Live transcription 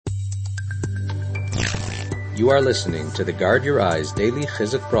You are listening to the Guard Your Eyes Daily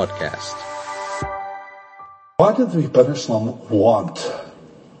Chizuk broadcast. Why did the Rebbeinu Shalom want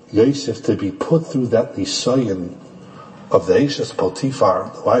Yosef to be put through that nisayon of the Eshes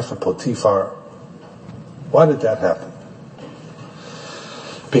Potiphar, the wife of Potiphar? Why did that happen?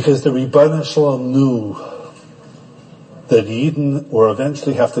 Because the Rebbeinu Shalom knew that Yidden will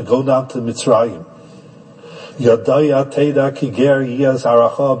eventually have to go down to Mitzrayim. Yadaya Teda Kiger Yaz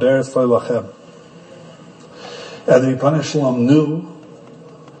Aracha Beres Lachem. And the Rebbeinu Shalom knew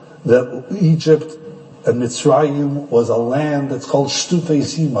that Egypt and Mitzrayim was a land that's called Shtufei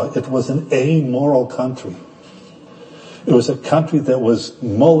Zima. It was an amoral country. It was a country that was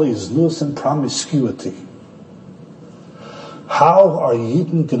molei znus and promiscuity. How are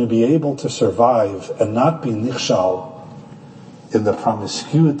Yidden going to be able to survive and not be nichshal in the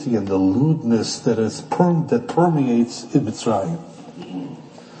promiscuity and the lewdness that permeates in Mitzrayim?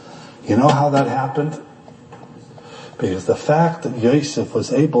 You know how that happened? Because the fact that Yosef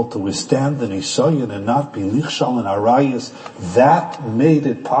was able to withstand the nisayon and not be nichshal in arayos, that made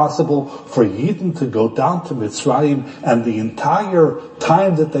it possible for Yidden to go down to Mitzrayim, and the entire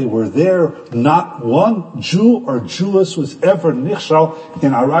time that they were there, not one Jew or Jewess was ever nichshal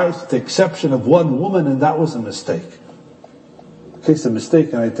in arayos, with the exception of one woman, and that was a mistake. In case of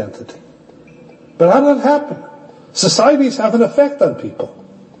mistaken identity. But how did that happen? Societies have an effect on people.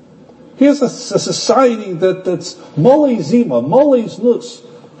 Here's a society that's molei zima, molei znus,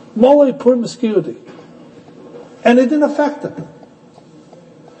 molei promiscuity. And it didn't affect them.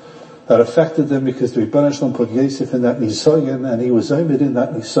 That affected them because the Rebbeinu Shalom put Yosef in that nisayon, and he was omed in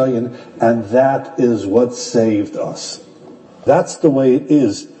that nisayon, and that is what saved us. That's the way it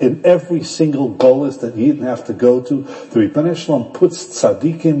is in every single golus that you didn't have to go to. The Rebbeinu Shalom puts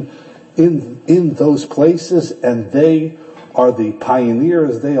tzaddikim in those places, and they are the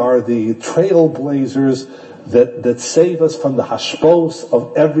pioneers, they are the trailblazers that save us from the hashpos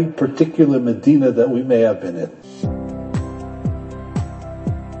of every particular Medina that we may have been in.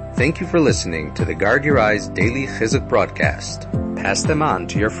 Thank you for listening to the Guard Your Eyes Daily Chizuk broadcast. Pass them on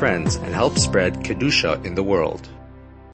to your friends and help spread Kedusha in the world.